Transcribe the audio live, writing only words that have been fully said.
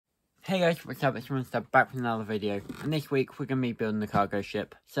Hey guys, what's up? It's Monster back with another video, and this week we're going to be building the cargo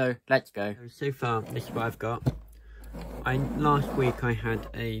ship, so let's go. So far, this is what I've got. Last week I had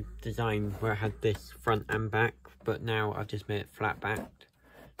a design where I had this front and back, but now I've just made it flat backed.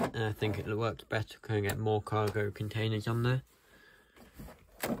 And I think it works better because I get more cargo containers on there.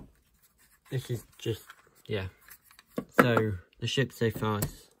 This is just, yeah. So, the ship so far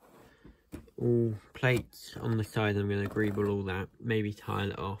is all plates on the side. I'm going to greeble all that, maybe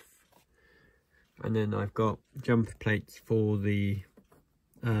tile it off. And then I've got jumper plates for the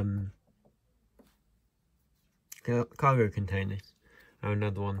cargo containers.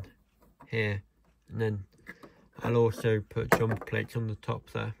 Another one here. And then I'll also put jumper plates on the top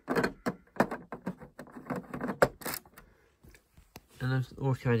there. And I've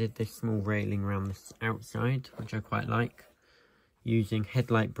also added this small railing around this outside, which I quite like, using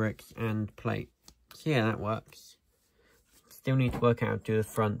headlight bricks and plate. So yeah, that works. Still need to work out how to do the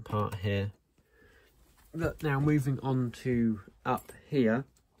front part here. But now moving on to up here,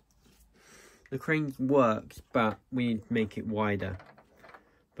 the crane works, but we need to make it wider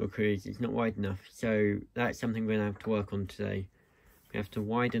because it's not wide enough. So that's something we're going to have to work on today. We have to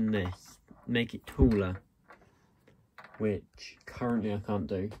widen this, make it taller, which currently I can't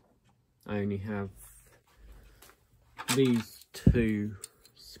do. I only have these two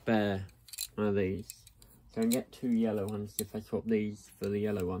spare one of these. So I can get 2 yellow ones if I swap these for the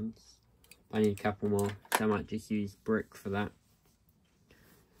yellow ones. I need a couple more, so I might just use brick for that.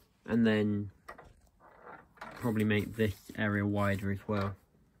 And then probably make this area wider as well.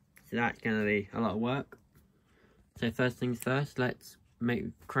 So that's going to be a lot of work. So first things first, let's make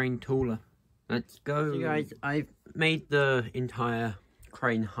the crane taller. Let's go. So guys, I've made the entire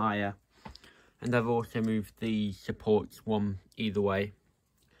crane higher. And I've also moved the supports one either way.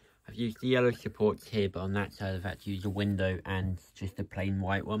 I've used the yellow supports here, but on that side I've had to use a window and just a plain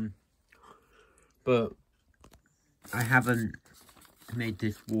white one. But I haven't made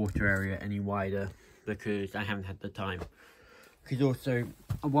this water area any wider because I haven't had the time. Because also,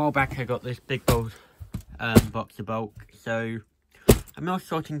 a while back I got this big box of bulk, so I'm now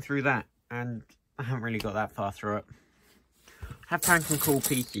sorting through that, and I haven't really got that far through it. I have found some cool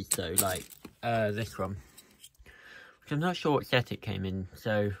pieces though, like this one, which I'm not sure what set it came in,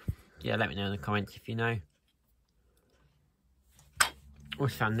 so yeah, let me know in the comments if you know.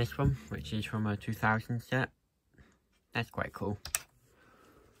 Also found this one, which is from a 2000 set. That's quite cool.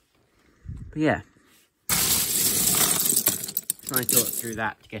 But yeah, so I thought through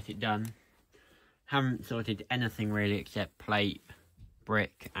that to get it done. Haven't sorted anything really except plate,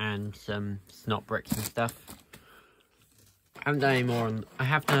 brick, and some snot bricks and stuff. I haven't done any more on. I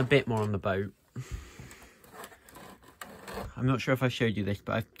have done a bit more on the boat. I'm not sure if I showed you this,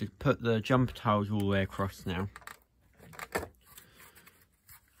 but I've put the jumper tiles all the way across now.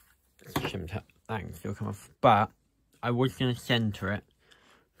 That can still come off, but I was going to centre it,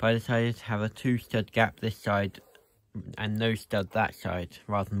 but I decided to have a 2 stud gap this side and no stud that side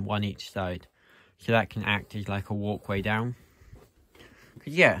rather than one each side, so that can act as like a walkway down.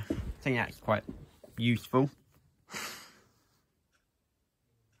 Because yeah, I think that's quite useful.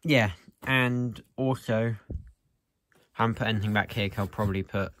 Yeah, and also I haven't put anything back here, 'cause I'll probably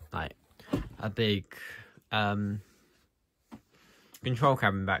put like a big control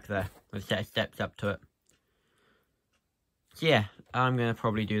cabin back there with a set of steps up to it. So yeah, I'm going to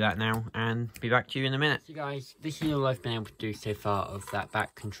probably do that now and be back to you in a minute. So guys, this is all I've been able to do so far of that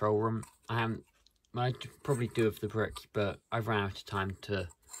back control room. I'd probably do of the bricks, but I've run out of time to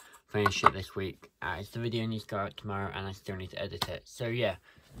finish it this week, as the video needs to go out tomorrow and I still need to edit it. So yeah,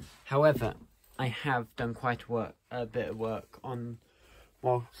 however, I have done quite a bit of work on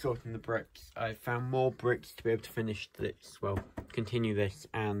while sorting the bricks. I found more bricks to be able to finish this, well, continue this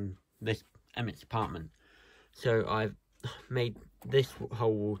and this Emmett's apartment. So I've made this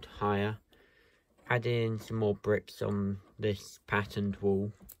whole wall higher, added in some more bricks on this patterned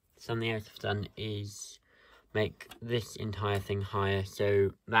wall. Something else I've done is make this entire thing higher,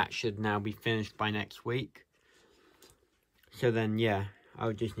 so that should now be finished by next week. So then, yeah,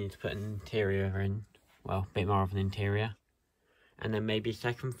 I'll just need to put an interior in, well, a bit more of an interior. And then maybe a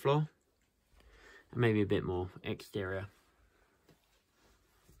second floor. And maybe a bit more exterior.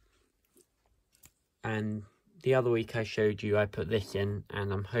 And the other week I showed you I put this in,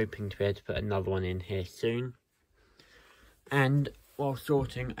 and I'm hoping to be able to put another one in here soon. And while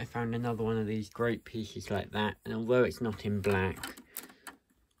sorting, I found another one of these great pieces like that. And although it's not in black,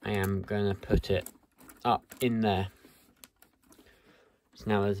 I am going to put it up in there. So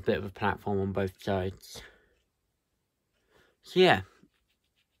now there's a bit of a platform on both sides. So yeah,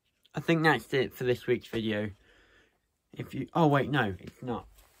 I think that's it for this week's video. If you, oh wait, no, it's not.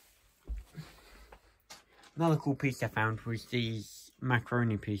 Another cool piece I found was these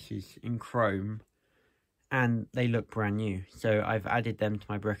macaroni pieces in chrome, and they look brand new, so I've added them to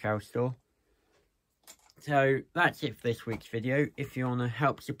my brick house store. So that's it for this week's video. If you want to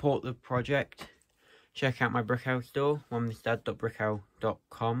help support the project, check out my brick house store,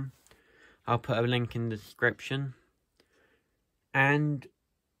 onewithsdad.brickhouse.com. I'll put a link in the description. And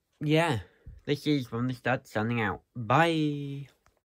yeah, this is One with Dad signing out. Bye!